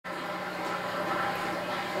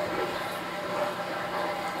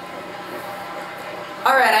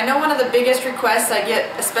Alright, I know one of the biggest requests I get,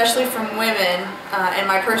 especially from women in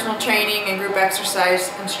my personal training and group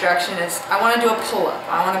exercise instruction is, I want to do a pull-up.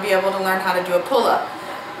 I want to be able to learn how to do a pull-up.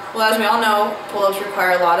 Well, as we all know, pull-ups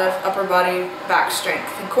require a lot of upper body back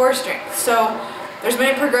strength and core strength. So there's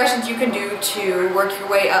many progressions you can do to work your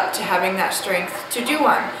way up to having that strength to do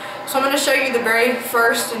one. So I'm going to show you the very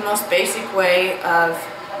first and most basic way of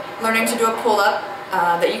learning to do a pull-up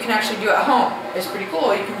that you can actually do at home. It's pretty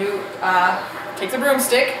cool. You can do, take the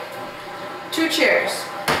broomstick, 2 chairs,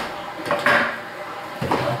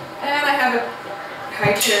 and I have a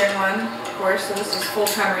high chair in one, of course, so this is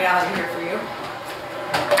full-time reality here for you.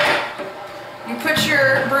 You put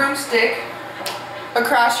your broomstick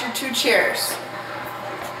across your 2 chairs.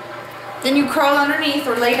 Then you curl underneath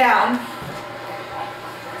or lay down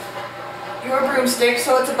your broomstick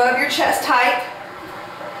so it's above your chest height.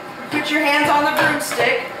 Put your hands on the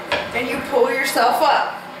broomstick and you pull yourself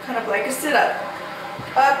up, kind of like a sit-up.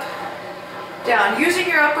 Up, down, using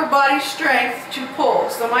your upper body strength to pull.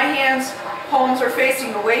 So my hands, palms are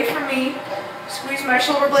facing away from me. Squeeze my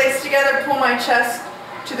shoulder blades together, pull my chest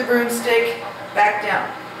to the broomstick, back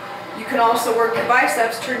down. You can also work your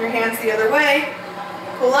biceps, turn your hands the other way,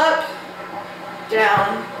 pull up,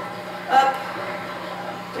 down,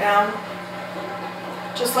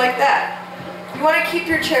 just like that. You want to keep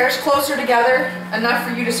your chairs closer together, enough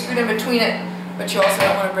for you to scoot in between it, but you also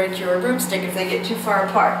don't want to break your broomstick if they get too far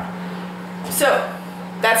apart. So,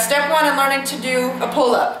 that's step 1 in learning to do a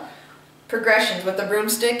pull-up. Progressions with a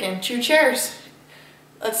broomstick and 2 chairs.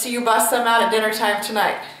 Let's see you bust them out at dinner time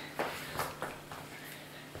tonight.